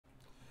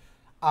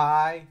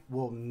I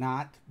will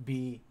not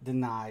be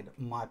denied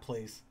my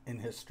place in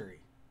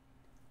history.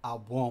 I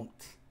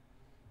won't.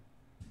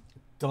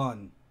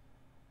 Done.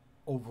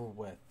 Over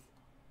with.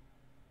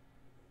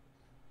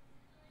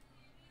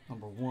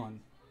 Number one,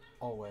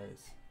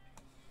 always.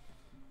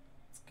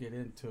 Let's get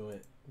into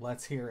it.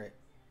 Let's hear it.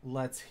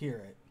 Let's hear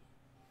it.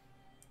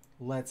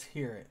 Let's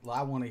hear it.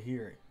 I want to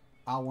hear it.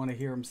 I want to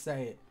hear them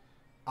say it.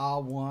 I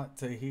want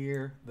to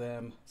hear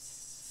them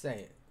say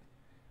it.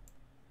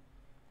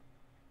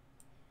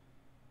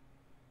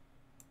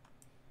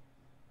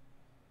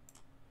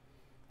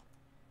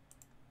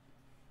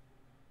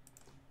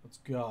 Let's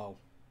go.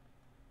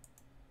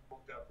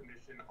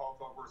 Definition of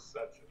a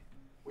recession.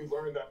 We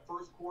learned that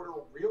first quarter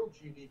real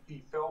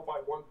GDP fell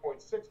by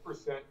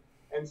 1.6%,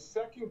 and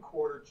second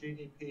quarter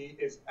GDP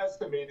is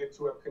estimated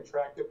to have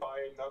contracted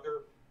by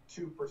another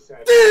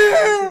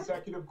 2%.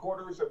 Consecutive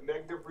quarters of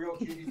negative real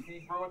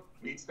GDP growth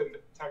meets the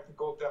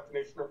technical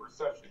definition of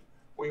recession.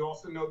 We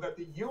also know that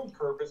the yield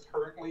curve is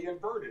currently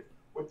inverted,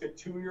 with the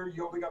 2-year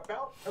yielding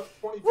about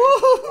 20 basis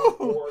points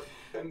more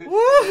than the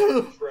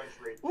 10-year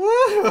Treasury.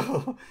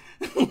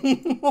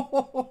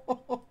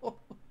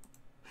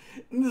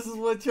 And this is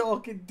what y'all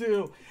can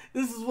do.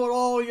 This is what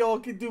all y'all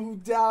can do who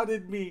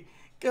doubted me.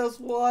 Guess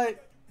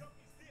what?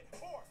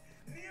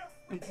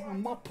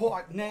 I'm my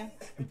partner.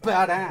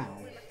 Bow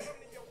down.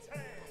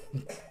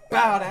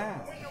 Bow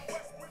down.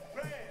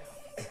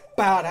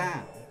 Bow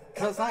down.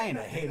 Cause I ain't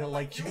a hater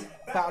like you.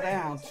 Bow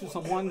down to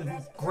someone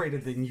who's greater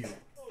than you.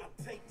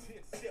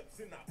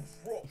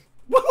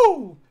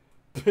 Woo!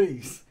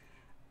 Peace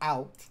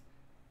out,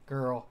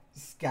 Girl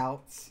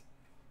Scouts.